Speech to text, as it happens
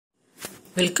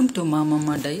Welcome to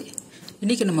momammadiy.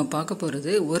 இன்றைக்கி நம்ம பார்க்க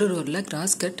போகிறது ஒரு ரோலில்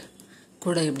கிராஸ் கட்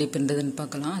கூட எப்படி பின்னுறதுன்னு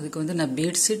பார்க்கலாம். அதுக்கு வந்து நான்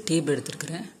பீட்ஸு டீப்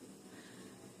எடுத்துருக்கிறேன்.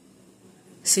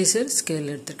 சீசர் ஸ்கேல்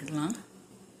எடுத்துக்கலாம்.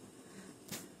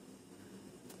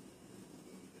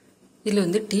 இதில்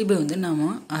வந்து டீபை வந்து நாம்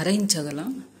அரை இன்ச்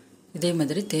அகலம் இதே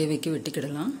மாதிரி தேவைக்கு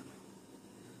வெட்டிக்கிடலாம்.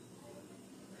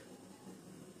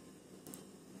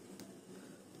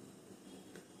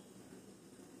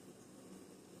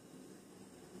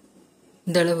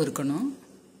 இந்த அளவு இருக்கணும்.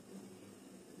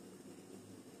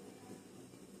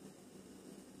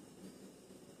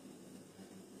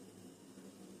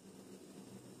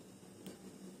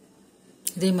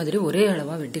 இதே மாதிரி ஒரே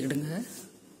அளவா வெட்டிக்கிடுங்க.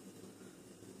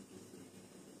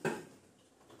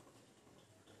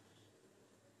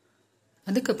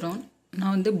 அதுக்கப்புறம்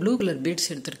நான் வந்து ப்ளூ கலர் பீட்ஸ்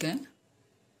எடுத்திருக்கேன்.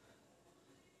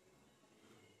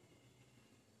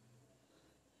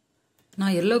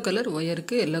 நான் yellow colour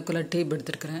ஒயருக்கு yellow colour tape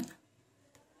எடுத்திருக்கிறேன்.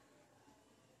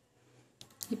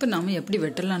 இப்போ நாம் எப்படி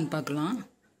வெட்டலான்னு பார்க்கலாம்.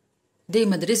 இதே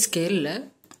மாதிரி ஸ்கேலில்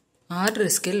 6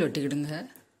 ஸ்கேல் வெட்டிக்கிடுங்க.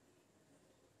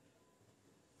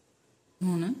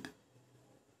 3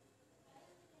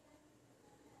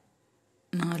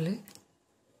 4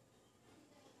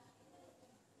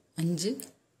 5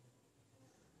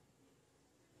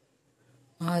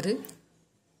 6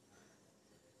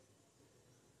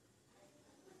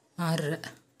 6.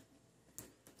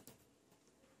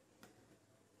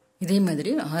 இதே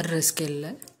மாதிரி 6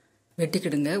 ஸ்கேலில்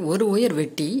வெட்டிக்கிடுங்க. ஒரு ஒயர்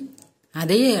வெட்டி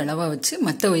அதே அளவாக வச்சு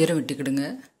மற்ற ஒயரை வெட்டிக்கிடுங்க.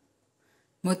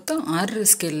 மொத்தம் 6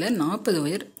 ஸ்கேலில் 40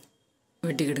 ஒயர்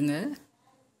வெட்டிக்கிடுங்க.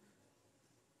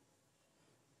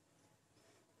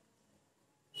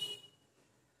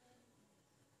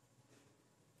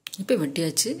 இப்போ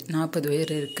வெட்டியாச்சு. 40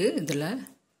 ஒயர் இருக்குது. இதில்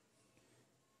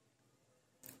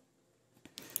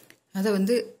அதை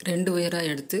வந்து 2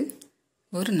 ஒயராக எடுத்து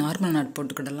ஒரு நார்மல் நாட்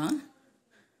போட்டுக்கிடலாம்.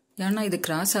 ஏன்னா இது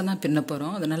கிராஸாக தான் பின்ன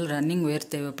போகிறோம், அதனால் ரன்னிங் ஒயர்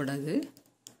தேவைப்படாது.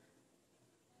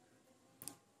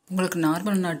 உங்களுக்கு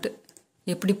நார்மல் நாட்டு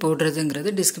எப்படி போடுறதுங்கிறது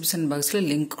டிஸ்கிரிப்ஷன் பாக்ஸில்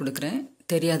லிங்க் கொடுக்குறேன்.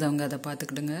 தெரியாதவங்க அதை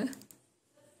பார்த்துக்கிடுங்க.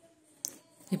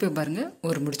 இப்போ பாருங்கள்,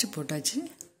 ஒரு முடிச்சு போட்டாச்சு.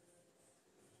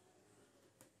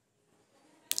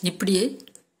 இப்படியே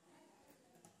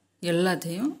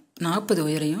எல்லாத்தையும் 40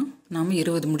 ஒயரையும் நாம்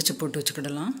 20 முடிச்சு போட்டு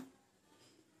வச்சுக்கிடலாம்.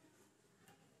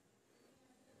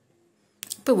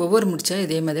 இப்போ ஒவ்வொரு முடிச்சா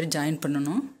இதே மாதிரி ஜாயின்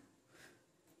பண்ணணும்.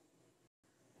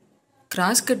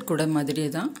 கிராஸ் கட் கூட மாதிரியே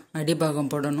தான் அடிபாகம்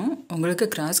போடணும். உங்களுக்கு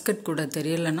கிராஸ் கட் கூட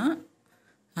தெரியலைன்னா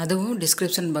அதுவும்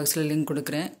டிஸ்கிரிப்ஷன் பாக்ஸில் லிங்க்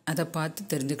கொடுக்குறேன், அதை பார்த்து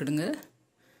தெரிஞ்சுக்கிடுங்க.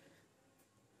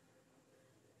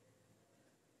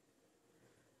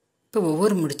 இப்போ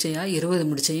ஒவ்வொரு முடிச்சையா 20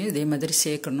 முடிச்சையும் இதே மாதிரி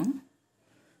சேர்க்கணும்.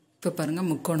 இப்போ பாருங்கள்,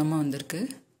 முக்கோணமாக வந்திருக்கு.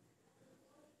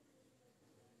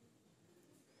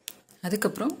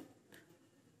 அதுக்கப்புறம்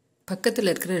பக்கத்தில்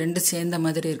இருக்கிற 2 சேர்ந்த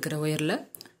மாதிரி இருக்கிற ஒயரில்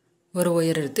ஒரு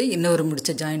ஒயர் எடுத்து இன்னொரு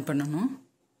முடிச்சை ஜாயின் பண்ணணும்.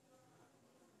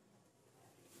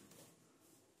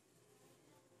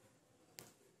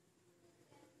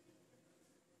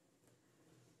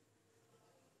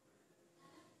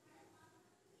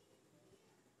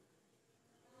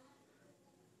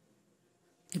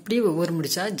 இப்படி ஒவ்வொரு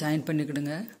முடிச்சா ஜாயின்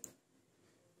பண்ணிக்கிடுங்க.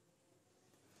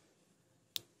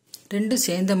 2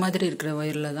 சேர்ந்த மாதிரி இருக்கிற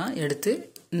ஒயரில் தான் எடுத்து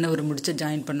இன்னொரு முடிச்சை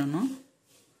ஜாயின் பண்ணணும்.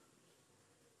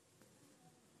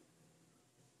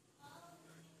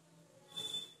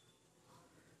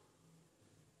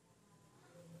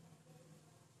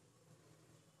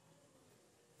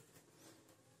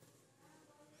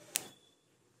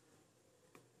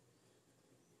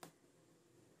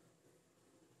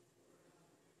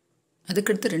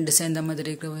 அதுக்கடுத்து 2 சேர்ந்த மாதிரி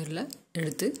இருக்கிற ஒயரில்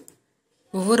எடுத்து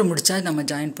ஒவ்வொரு முடிச்சா நம்ம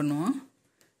ஜாயின் பண்ணுவோம்.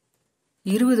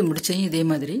 20 முடிச்சையும் இதே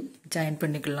மாதிரி ஜாயின்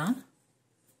பண்ணிக்கலாம்.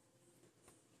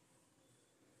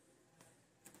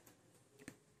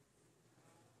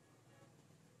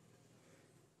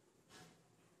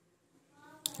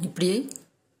 இப்படியே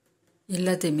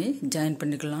எல்லாத்தையுமே ஜாயின்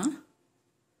பண்ணிக்கலாம்.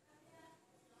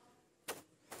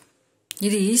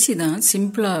 இது ஈஸி தான்,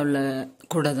 சிம்பிளாக உள்ள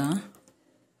கூட தான்.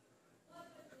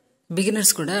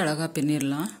 பிகினர்ஸ் கூட அழகாக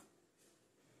பின்னிடலாம்.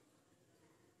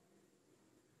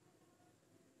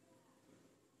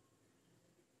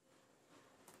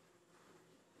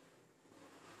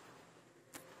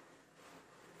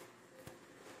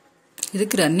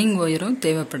 இதுக்கு ரன்னிங் ஒயரும்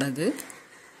தேவைப்படாது.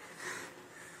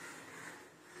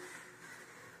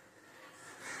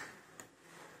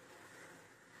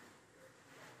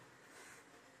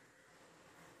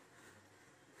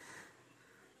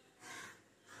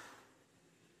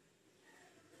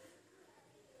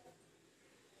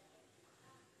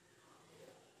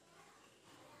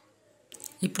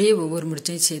 இப்படியே ஒவ்வொரு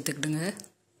முடிச்சையும் சேர்த்துக்கிடுங்க.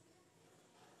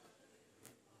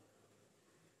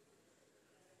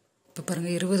 இப்போ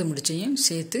பாருங்கள் 20 முடிச்சையும்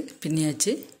சேர்த்து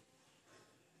பின்னியாச்சு.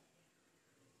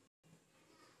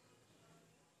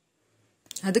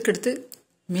 அதுக்கடுத்து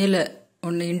மேலே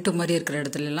ஒன்று இன்ட்டு மாதிரி இருக்கிற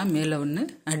இடத்துலலாம் மேலே ஒன்று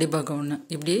அடிபாகம் ஒன்று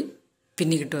இப்படி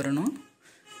பின்னிக்கிட்டு வரணும்.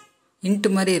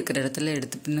 இன்ட்டு மாதிரி இருக்கிற இடத்துல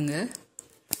எடுத்து பின்னுங்க.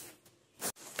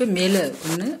 இப்போ மேலே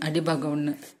ஒன்று அடிபாகம்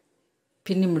ஒன்று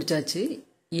பின்னி முடித்தாச்சு.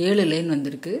 7 லைன்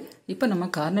வந்திருக்கு. இப்போ நம்ம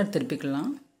கார்னர்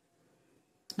திருப்பிக்கலாம்.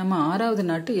 நம்ம 6வது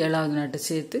நாட்டு 7வது நாட்டு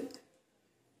சேர்த்து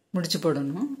முடிச்சு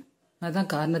போடணும். அதுதான்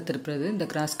கார்னர் திருப்புறது இந்த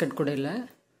கிராஸ் கட் கூடையில்.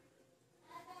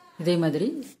 இதே மாதிரி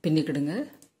பின்னிக்கிடுங்க.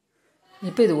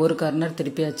 இப்போ இது ஒரு கார்னர்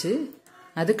திருப்பியாச்சு.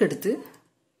 அதுக்கடுத்து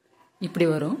இப்படி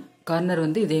வரும். கார்னர்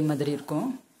வந்து இதே மாதிரி இருக்கும்.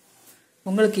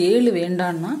 உங்களுக்கு 7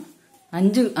 வேண்டான்னா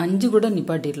 5 கூட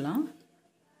நிப்பாட்டிடலாம்.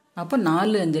 அப்போ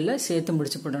 4 5ல் சேர்த்து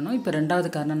முடிச்சு போடணும். இப்போ 2வது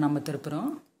கார்னர் நம்ம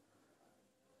திருப்புறோம்.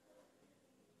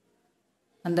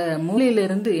 அந்த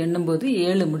மூலையிலிருந்து எண்ணும்போது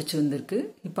 7 முடிச்சு வந்திருக்கு.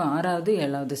 இப்போ 6வது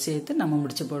 7வது சேர்த்து நம்ம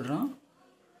முடிச்சு போடுறோம்.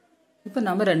 இப்போ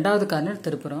நம்ம 2வது கார்னர்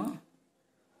திருப்புறோம்.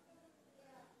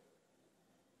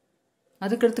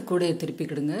 அதுக்கடுத்து கூடையை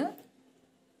திருப்பிக்கிடுங்க.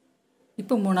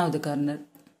 இப்போ 3வது கார்னர்.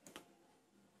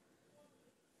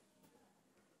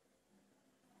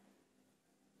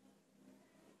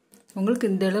 உங்களுக்கு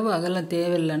இந்த அளவு அகலம்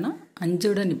தேவையில்லைன்னா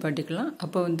 5 நிப்பாட்டிக்கலாம்.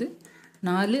 அப்போ வந்து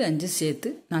 4 5 சேர்த்து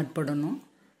நாட் போடணும்.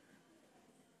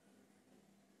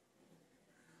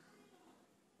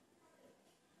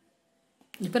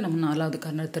 இப்போ நம்ம 4வது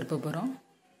கார்னர் திருப்ப போகிறோம்.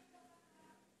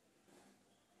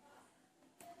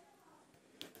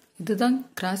 இதுதான்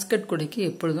கிராஸ் கட் கூடைக்கு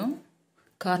எப்பொழுதும்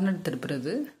கார்னர்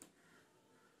திருப்புறது.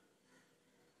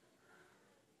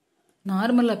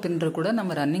 நார்மலாக பின்னுற கூட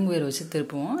நம்ம ரன்னிங் ஒயர் வச்சு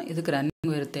திருப்புவோம். இதுக்கு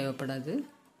ரன்னிங் ஒயர் தேவைப்படாது.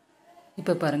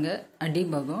 இப்போ பாருங்கள்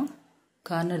அடிபாகம்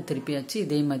கார்னர் திருப்பியாச்சு.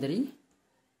 இதே மாதிரி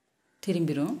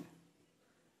திரும்பிடும்.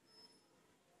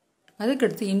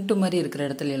 அதுக்கடுத்து இன்ட்டு மாதிரி இருக்கிற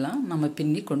இடத்துலலாம் நம்ம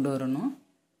பின்னி கொண்டு வரணும்.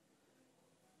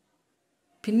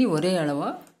 பின்னி ஒரே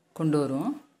அளவாக கொண்டு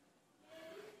வருவோம்.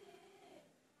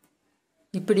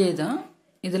 இப்படியே தான்,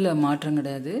 இதில் மாற்றம்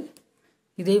கிடையாது.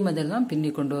 இதே மாதிரி தான் பின்னி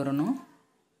கொண்டு வரணும்.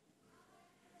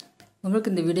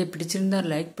 உங்களுக்கு இந்த வீடியோ பிடிச்சிருந்தால்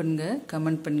லைக் பண்ணுங்கள்,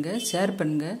 கமெண்ட் பண்ணுங்கள், ஷேர்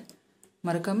பண்ணுங்கள்,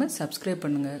 மறக்காமல் சப்ஸ்கிரைப்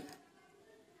பண்ணுங்கள்.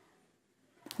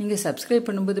 நீங்கள் சப்ஸ்கிரைப்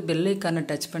பண்ணும்போது பெல் ஐக்கானை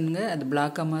டச் பண்ணுங்கள். அது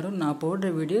பிளாக்காக மாறும். நான்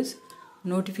போடுற வீடியோஸ்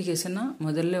நோட்டிஃபிகேஷனாக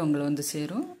முதல்ல உங்களை வந்து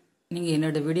சேரும். நீங்கள்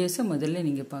என்னோடய வீடியோஸை முதல்ல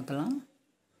நீங்கள் பார்க்கலாம்.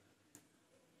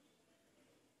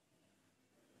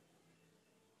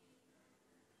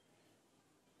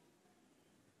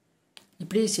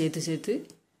 இப்படியே சேர்த்து சேர்த்து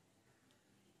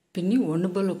பின்னி ஒன்று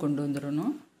போல் கொண்டு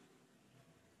வந்துடணும்.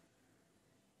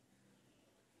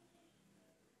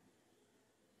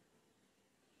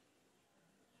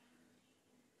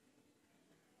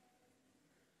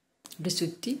 இப்படி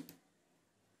சுற்றி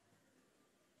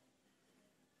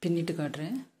பின்னிட்டு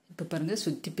காட்டுறேன். இப்போ பாருங்கள்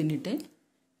சுற்றி பின்னிட்டு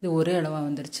இது ஒரே அளவாக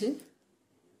வந்துருச்சு.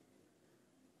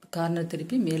 கார்னர்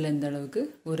திருப்பி மேலே இந்த அளவுக்கு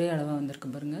ஒரே அளவாக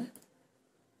வந்திருக்கு பாருங்கள்.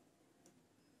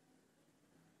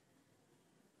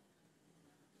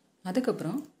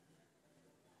 அதுக்கப்புறம்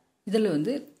இதில்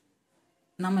வந்து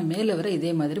நம்ம மேலே வர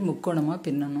இதே மாதிரி முக்கோணமாக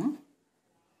பின்னணும்.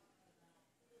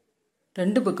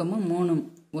 2 பக்கமும் 3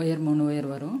 ஒயர்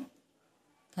வரும்.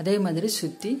 அதே மாதிரி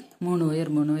சுற்றி 3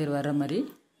 ஒயர் வர மாதிரி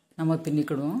நம்ம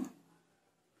பின்னிக்கிடுவோம்.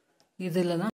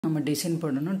 இதில் தான் நம்ம டிசைன்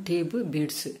போடணும். Tape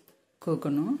beads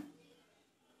கோக்கணும்.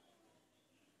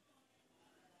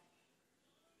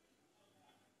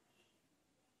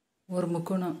 ஒரு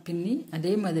முக்கோணம் பின்னி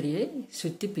அதே மாதிரியே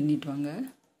சுற்றி பின்னிட்டு வாங்க.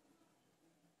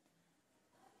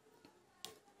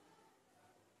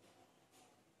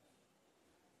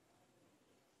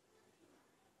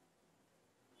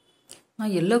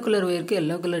 நான் yellow colour ஒயருக்கு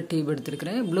yellow colour deep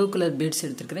எடுத்துருக்கிறேன். ப்ளூ கலர் பீட்ஸ்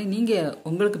எடுத்துருக்கிறேன். நீங்கள்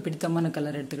உங்களுக்கு பிடித்தமான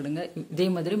கலர் எடுத்துக்கிடுங்க. இதே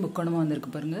மாதிரி முக்கோணமாக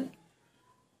வந்திருக்கு பாருங்கள்.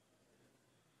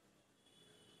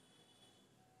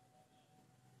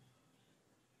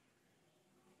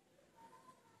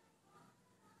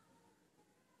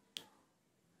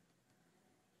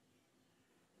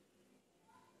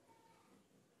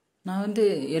 நான் வந்து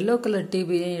எல்லோ கலர்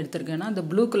டிவி ஏன் எடுத்திருக்கேன்னா அந்த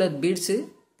ப்ளூ கலர் பீட்ஸு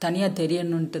தனியாக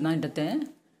தெரியணுன்ட்டு தான் எடுத்தேன்.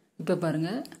 இப்போ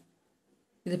பாருங்கள்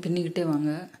இதை பின்னிக்கிட்டே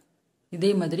வாங்க.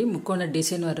 இதே மாதிரி முக்கோண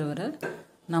டிசைன் வர வர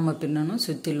நாம் பின்னணும்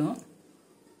சுற்றிலும்.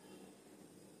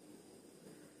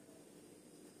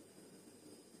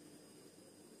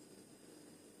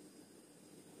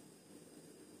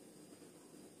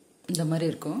 இந்த மாதிரி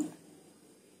இருக்கும்.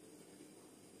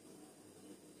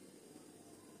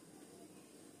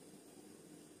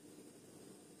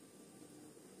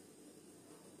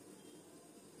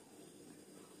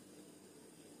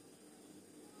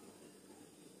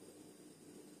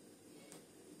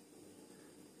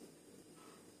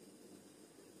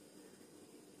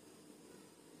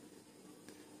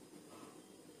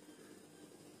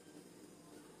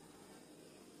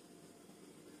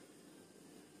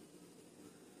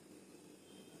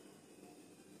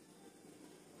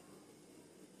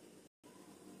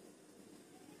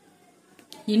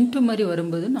 இன்ட்டு மாதிரி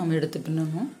வரும்போது நாம் எடுத்து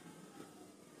பின்னணும்.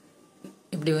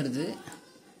 இப்படி வருது.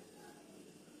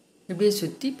 இப்படியே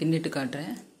சுற்றி பின்னிட்டு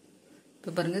காட்டுறேன்.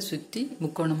 இப்போ பாருங்கள், சுற்றி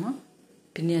முக்கோணமாக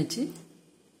பின்னியாச்சு.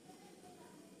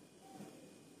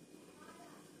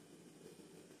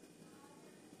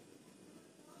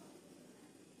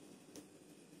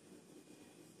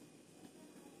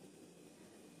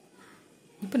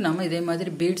 இப்போ நம்ம இதே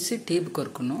மாதிரி பீட்ஸு டீப்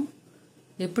கொறுக்கணும்.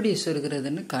 எப்படி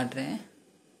சொருகிறதுன்னு காட்டுறேன்.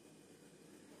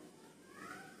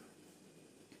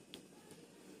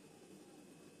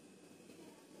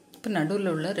 இப்போ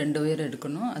நடுவில் உள்ள 2 ஒயர்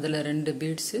எடுக்கணும். அதில் 2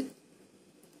 பீட்ஸு,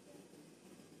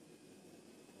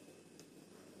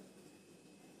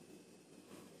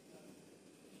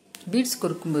 பீட்ஸ்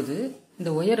கொறுக்கும்போது இந்த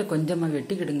ஒயரை கொஞ்சமாக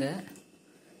வெட்டிக்கிடுங்க.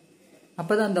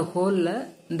 அப்போ தான் அந்த ஹோலில்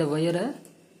இந்த ஒயரை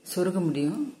சொருக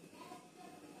முடியும்.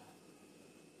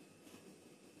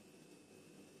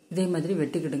 இதே மாதிரி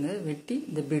வெட்டிக்கிடுங்க. வெட்டி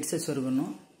இந்த பீட்ஸை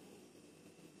சொருகணும்.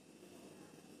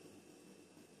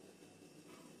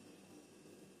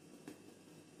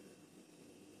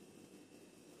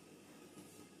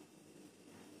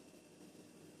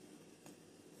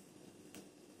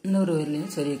 இன்னொரு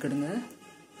ஒயர்லையும் சொருகிக்கிடுங்க.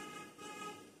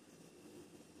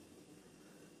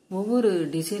 ஒவ்வொரு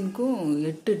டிசைனுக்கும்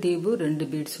 8 டீபு 2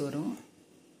 பீட்ஸ் வரும்.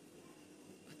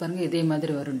 பாருங்கள், இதே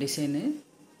மாதிரி வரும் டிசைனு.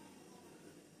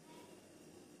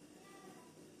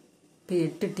 இப்போ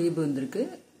 8 டீபு வந்திருக்கு.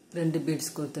 2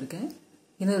 பீட்ஸ் கோர்த்துருக்கேன்.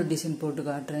 இன்னொரு டிசைன் போட்டு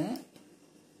காட்டுறேன்.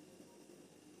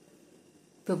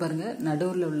 இப்போ பாருங்கள்,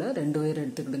 நடுவில் உள்ள 2 ஒயர்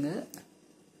எடுத்துக்கிடுங்க.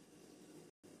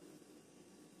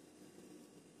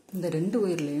 இந்த 2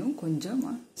 ஒயர்லையும் கொஞ்சம்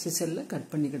சிசரில் கட்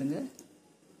பண்ணிக்கிடுங்க.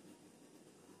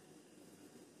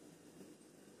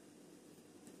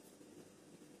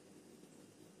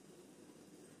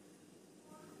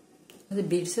 அது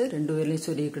பீட்ஸை 2 ஒயர்லையும்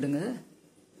சொருகிக்கிடுங்க.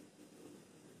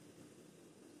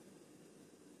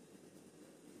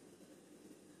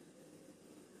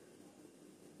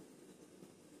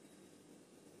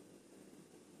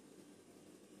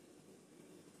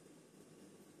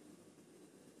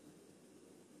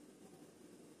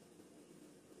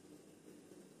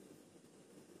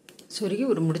 சொருகி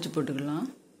ஒரு முடிச்சு போட்டுக்கலாம்.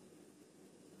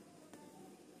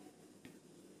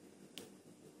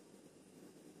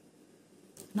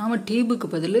 நாம் டீபுக்கு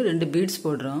பதில் 2 பீட்ஸ்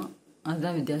போடுறோம்.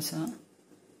 அதுதான் வித்தியாசம்.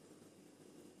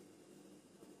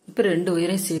 இப்போ 2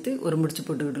 ஒயரையும் சேர்த்து ஒரு முடிச்சு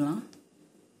போட்டுக்கிடலாம்.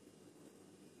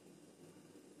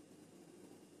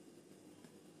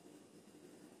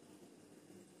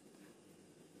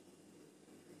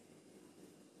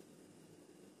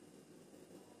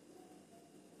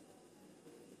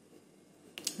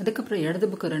 அதுக்கப்புறம் இடது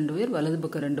பக்கம் 2 ஒயர், வலது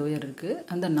பக்கம் 2 ஒயர் இருக்குது.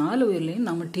 அந்த 4 ஒயர்லையும்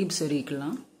நம்ம டீப்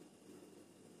சொருகிக்கலாம்.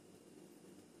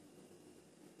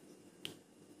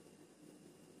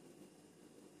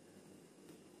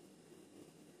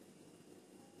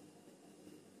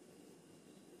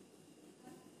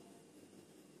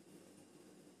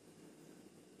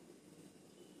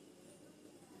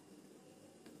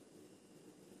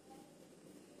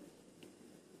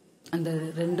 அந்த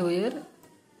 2 ஒயர்,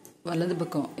 வலது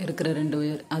பக்கம் இருக்கிற 2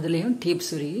 ஒயர், அதுலேயும் டீப்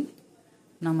சொருகி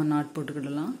நம்ம நாட்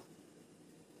போட்டுக்கிடலாம்.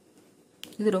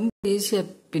 இது ரொம்ப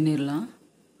ஈஸியாக பின்னிடலாம்.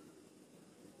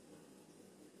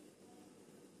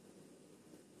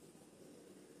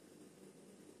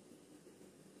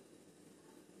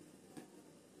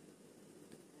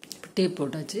 டீப்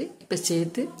போட்டாச்சு. இப்போ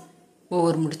சேர்த்து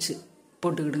ஒவ்வொரு முடிச்சு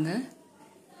போட்டுக்கிடுங்க.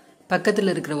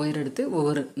 பக்கத்தில் இருக்கிற ஒயர் எடுத்து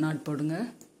ஒவ்வொரு நாட் போடுங்க.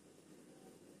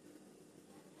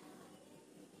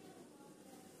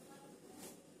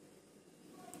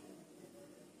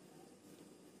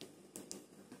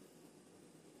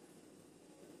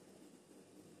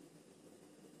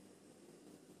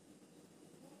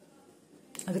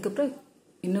 அதுக்கப்புறம்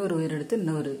இன்னொரு ஒயர் எடுத்து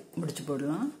இன்னொரு முடிச்சு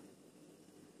போடலாம்.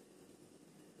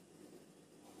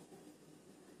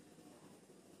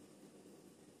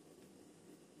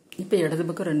 இப்போ இடது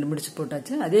பக்கம் 2 முடிச்சு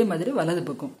போட்டாச்சு. அதே மாதிரி வலது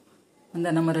பக்கம் அந்த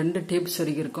நம்ம 2 டேப்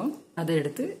சொருகிருக்கோம், அதை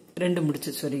எடுத்து 2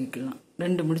 முடிச்சு சொருகிக்கலாம்.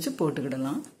 2 முடிச்சு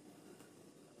போட்டுக்கிடலாம்.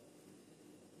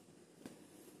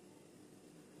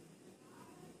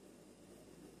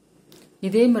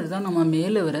 இதே மாதிரி தான் நம்ம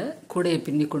மேலே வர கூடையை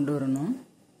பின்னி கொண்டு வரணும்.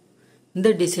 இந்த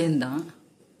டிசைன் தான்.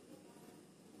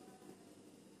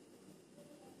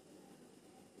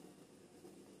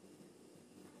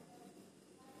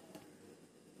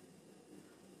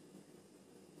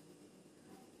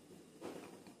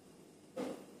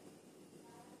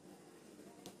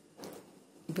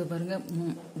 இப்போ பாருங்கள்,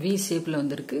 வி ஷேப்பில்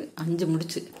வந்திருக்கு. 5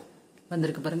 முடிச்சு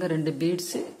வந்திருக்கு பாருங்கள். 2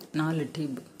 பீட்ஸு, 4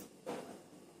 டீப்.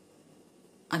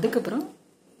 அதுக்கப்புறம்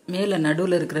மேலே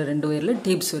நடுவில் இருக்கிற 2 ஒயரில்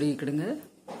டீப் சொருகிக்கிடுங்க.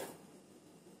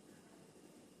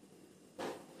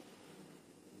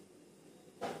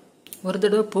 ஒரு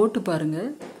தடவை போட்டு பாருங்கள்,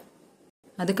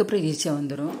 அதுக்கப்புறம் ஈஸியாக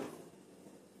வந்துடும்.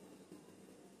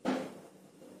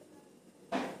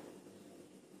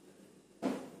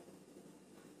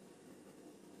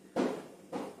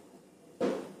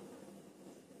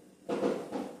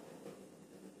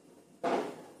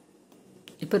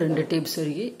 இப்போ 2 டேப்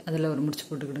சொருகி அதில் ஒரு முடிச்சு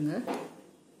போட்டுக்கிடுங்க.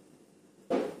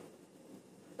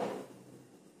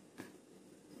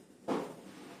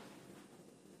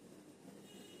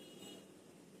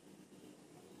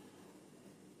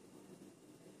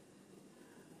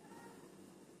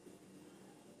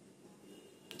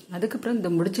 அதுக்கப்புறம் இந்த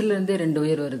முடிச்சிலேருந்தே 2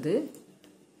 ஒயர் வருது,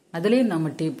 அதுலேயும் நம்ம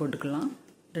டேப் போட்டுக்கலாம்.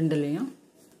 2லேயும்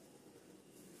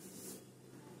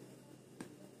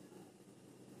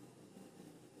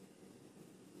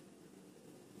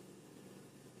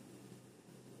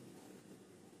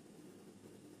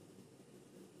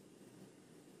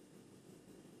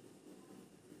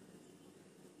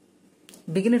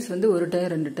பிகினர்ஸ் வந்து 1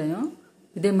 டைம் 2 டைம்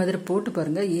இதே மாதிரி போட்டு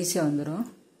பாருங்கள், ஈஸியாக வந்துடும்.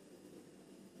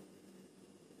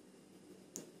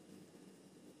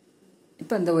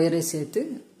 இப்போ அந்த ஒயரை சேர்த்து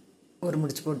ஒரு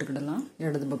முடிச்சு போட்டுக்கிடலாம்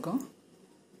இடது பக்கம்.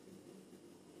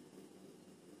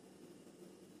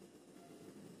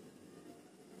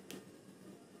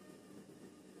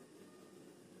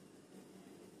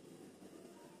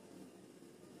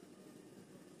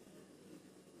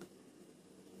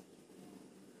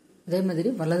 அதே மாதிரி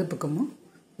வலது பக்கமும்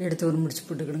எடுத்து ஒரு முடிச்சு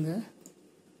போட்டுக்கிடுங்க.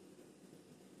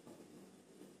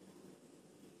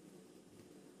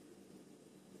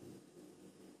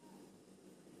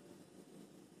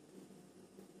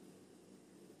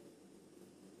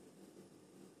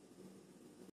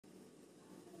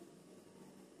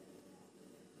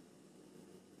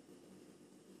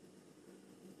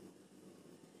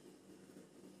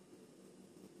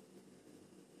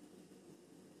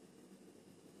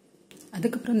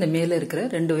 அதுக்கப்புறம் இந்த மேலே இருக்கிற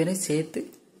 2 ஒயரையும் சேர்த்து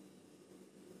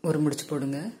ஒரு முடிச்சு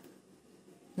போடுங்க.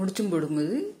 முடிச்சும்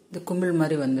போடும்போது இந்த கும்பிள்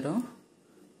மாதிரி வந்துடும்.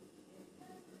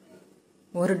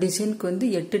 ஒரு டிசைனுக்கு வந்து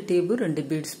 8 டேபு 2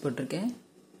 பீட்ஸ் போட்டிருக்கேன்.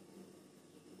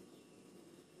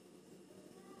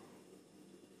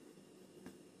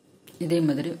 இதே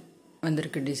மாதிரி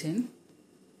வந்திருக்கு டிசைன்.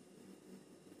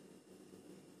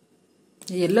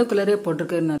 எல்லோ கலரே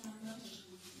போட்டிருக்கேன்.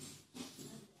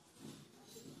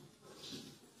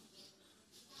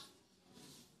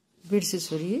 பீட்ஸு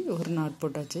சொருகி ஒரு நாட்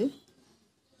போட்டாச்சு.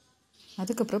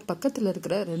 அதுக்கப்புறம் பக்கத்தில்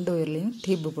இருக்கிற 2 ஒயர்லேயும்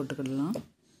டேப்பு போட்டுக்கிடலாம்.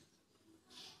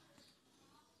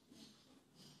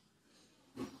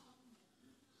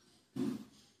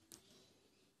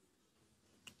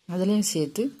 அதுலேயும்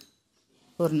சேர்த்து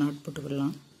ஒரு நாட்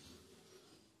போட்டுக்கிடலாம்.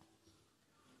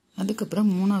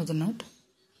 அதுக்கப்புறம் 3வது நாட்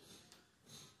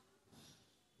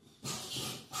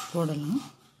போடலாம்.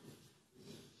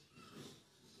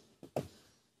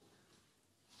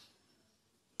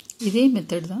 இதே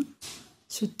மெத்தட் தான்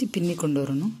சுற்றி பின்னி கொண்டு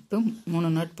வரணும். இப்போ 3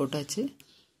 நாட் போட்டாச்சு.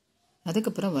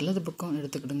 அதுக்கப்புறம் வலது பக்கம்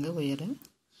எடுத்துக்கிடுங்க ஒயரை.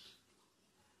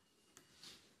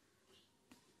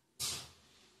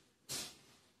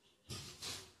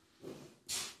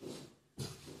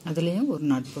 அதுலேயும் ஒரு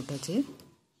நாட் போட்டாச்சு.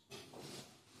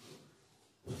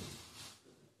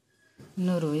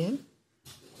 இன்னொரு ஒயர்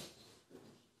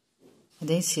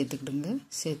அதையும் சேர்த்துக்கிடுங்க.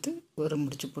 சேர்த்து ஒரு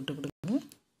முடிச்சு போட்டுக்கிடுங்க.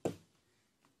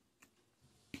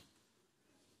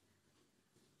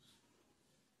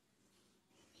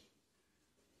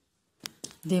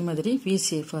 இதே மாதிரி வி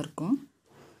ஷேப்பாக இருக்கும்.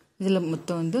 இதில்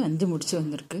மொத்தம் வந்து 5 முடிச்சு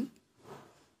வந்திருக்கு.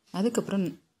 அதுக்கப்புறம்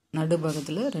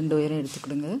நடுபாகத்தில் 2 ஒயரும்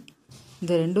எடுத்துக்கிடுங்க.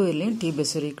 இந்த 2 ஒயர்லேயும் டீபை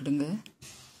சொருகிக்கிடுங்க.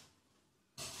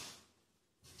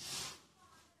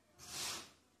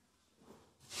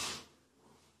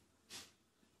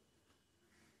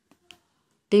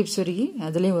 டீப் சொருகி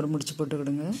அதுலேயும் ஒரு முடிச்சு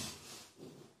போட்டுக்கிடுங்க.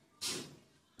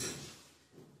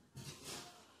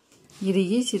 இது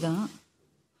ஈஸி தான்.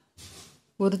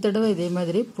 ஒரு தடவை இதே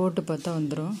மாதிரி போட்டு பார்த்தா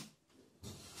வந்துடும்.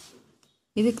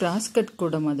 இது கிராஸ் கட்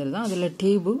கூட மாதிரி தான். அதில்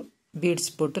டேபு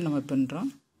பீட்ஸ் போட்டு நம்ம பண்ணுறோம்.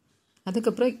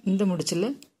 அதுக்கப்புறம் இந்த முடிச்சில்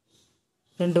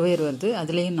 2 ஒயர் வருது,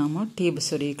 அதுலேயும் நாம் டேபு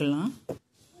சொருகிக்கலாம்.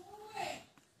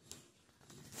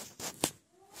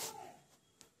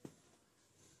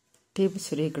 டேபு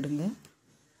சொருகிக்கிடுங்க.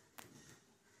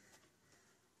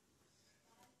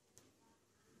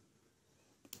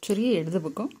 சொருகி இடது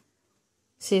பக்கம்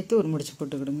சேர்த்து ஒரு முடிச்சு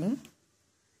போட்டுக்கிடுங்க.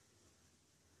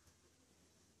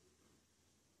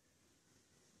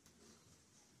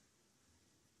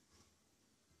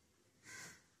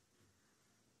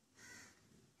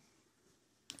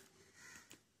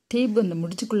 டீப் அந்த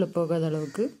முடிச்சுக்குள்ளே போகாத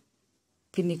அளவுக்கு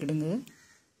பின்னிக்கிடுங்க.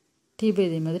 டீப்பை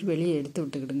இதே மாதிரி வெளியே எடுத்து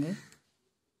விட்டுக்கிடுங்க.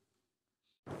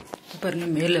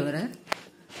 பாருங்கள், மேலே வர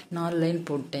 4 லைன்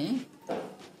போட்டேன்.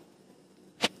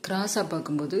 கிராஸாக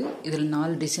பார்க்கும்போது இதில்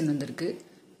 4 டிசைன் வந்திருக்கு.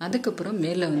 அதுக்கப்புறம்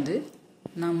மேலே வந்து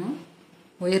நாம்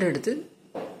ஒயர் எடுத்து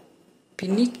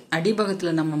பின்னி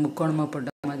அடிபாகத்தில் நம்ம முக்கோணமாக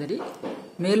போட்ட மாதிரி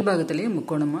மேல் பாகத்துலேயும்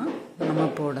முக்கோணமாக நம்ம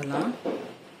போடலாம்.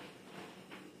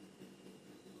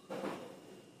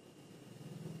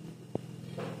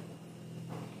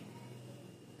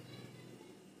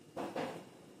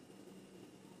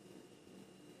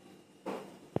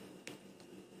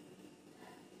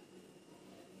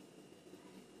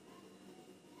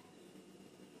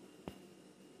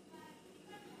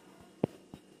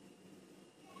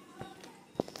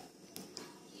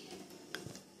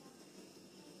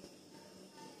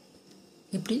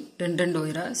 இப்படி 2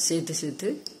 ஒயராக சேர்த்து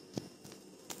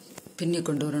பின்னி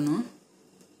கொண்டு வரணும்.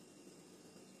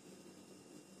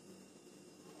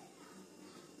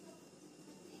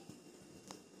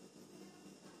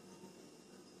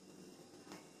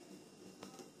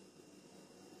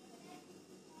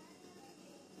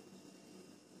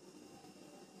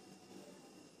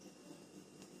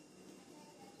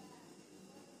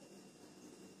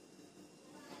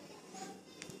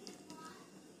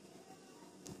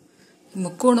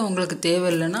 முக்கோணம் உங்களுக்கு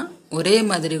தேவையில்லைன்னா ஒரே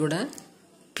மாதிரி கூட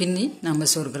பின்னி நம்ம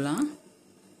சொருகலாம்.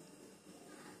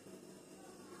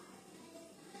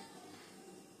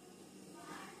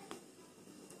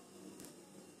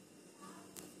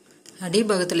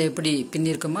 அடிபாகத்தில் எப்படி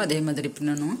பின்னிருக்கோமோ அதே மாதிரி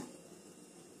பின்னணும்.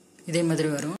 இதே மாதிரி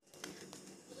வரும்.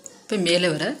 இப்போ மேலே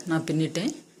வர நான்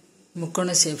பின்னிட்டேன்.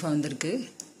 முக்கோணம் சேஃபாக வந்திருக்கு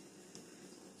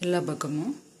எல்லா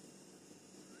பக்கமும்.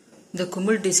 இந்த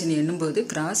குமிழ் டிசைன் எண்ணும்போது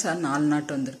கிராஸாக 4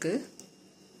 நாட்டு வந்திருக்கு.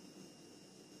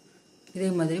 இதே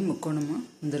மாதிரி முக்கோணமாக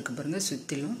வந்திருக்கு பாருங்கள்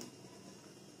சுற்றிலும்.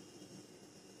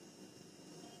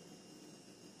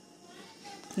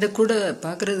 இந்த கூடை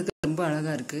பார்க்குறதுக்கு ரொம்ப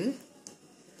அழகாக இருக்குது.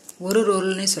 ஒரு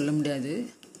ரோல்னே சொல்ல முடியாது,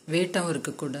 வெயிட்டாகவும்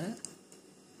இருக்குது கூடை.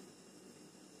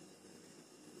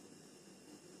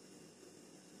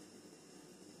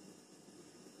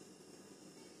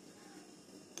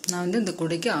 நான் வந்து இந்த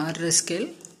கூடைக்கு 6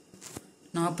 ஸ்கேல்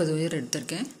 40 ஒயர்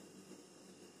எடுத்திருக்கேன்.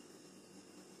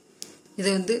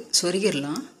 இதை வந்து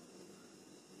சொருகிடலாம்.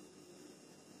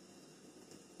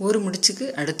 ஒரு முடிச்சுக்கு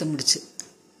அடுத்த முடிச்சு,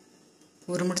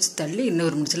 ஒரு முடிச்சு தள்ளி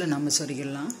இன்னொரு முடிச்சில் நம்ம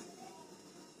சொருகிடலாம்.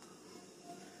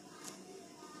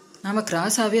 நாம்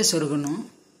கிராஸாகவே சொருகணும்.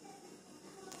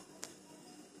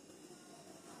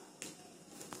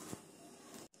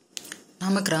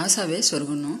 நாம் கிராஸாகவே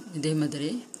சொருகணும். இதே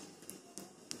மாதிரி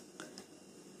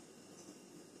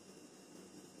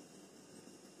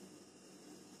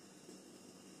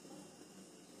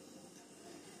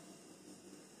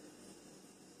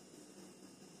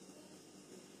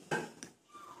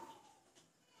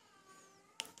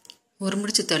ஒரு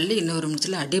முடிச்சு தள்ளி இன்னொரு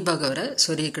முடிச்சில் அடிபாக வர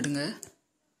சொருகிக்கிடுங்க.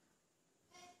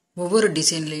 ஒவ்வொரு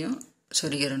டிசைன்லேயும்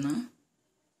சொருகிடணும்.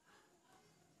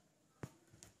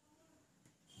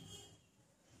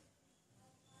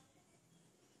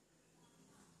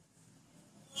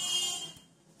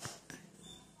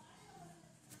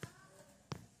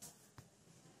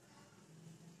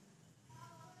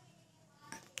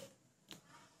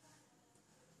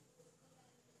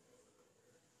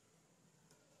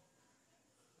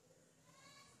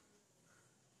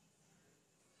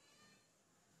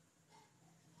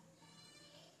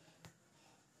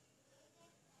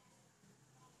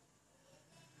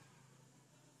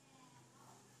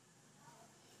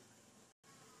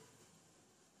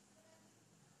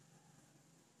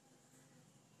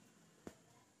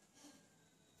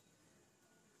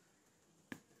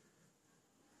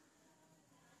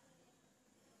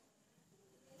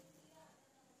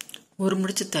 ஒரு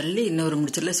முடிச்சு தள்ளி இன்னொரு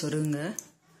முடிச்சில் சொருகுங்க.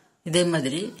 இதே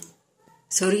மாதிரி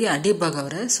சொருகி அடிபாக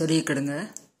வர சொருகிக்கிடுங்க.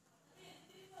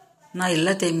 நான்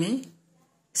எல்லாத்தையுமே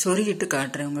சொருகிட்டு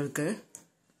காட்டுறேன் உங்களுக்கு.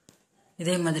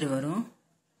 இதே மாதிரி வரும்.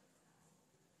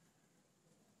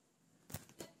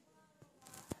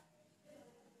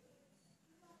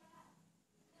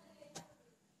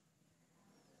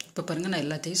 இப்போ பாருங்கள், நான்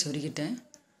எல்லாத்தையும் சொருகிட்டேன்.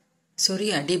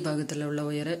 சொருகி அடிபாகத்தில் உள்ள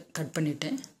ஒயரை கட்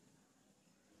பண்ணிட்டேன்.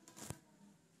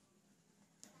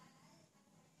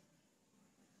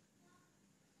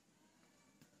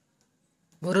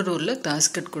 ஒரு ரோலில்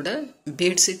கிராஸ்கட் கூட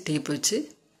பீட்ஸு டேப் வச்சு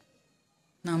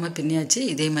நாம் பின்னியாச்சு.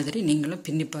 இதே மாதிரி நீங்களும்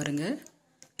பின்னி பாருங்கள்.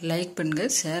 லைக்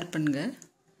பண்ணுங்கள், ஷேர் பண்ணுங்கள்,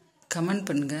 கமெண்ட்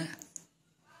பண்ணுங்கள்,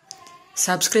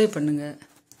 சப்ஸ்கிரைப் பண்ணுங்கள்.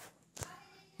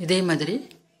 இதே மாதிரி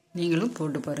நீங்களும்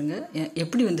போட்டு பாருங்கள்.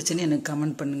 எப்படி வந்துச்சுன்னு எனக்கு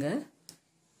கமெண்ட் பண்ணுங்கள்.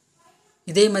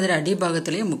 இதே மாதிரி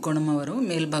அடிபாகத்துலேயும் முக்கோணமாக வரும்,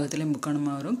 மேல் பாகத்துலேயும்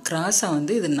முக்கோணமாக வரும். கிராஸாக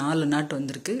வந்து இது 4 நாட்டு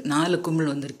வந்திருக்கு, 4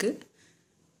 குமிழ் வந்திருக்கு.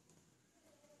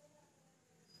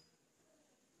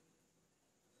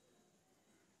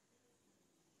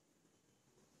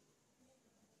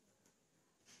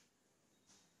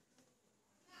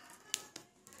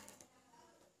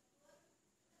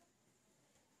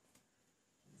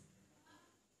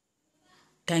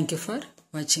 Thank you for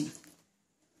watching.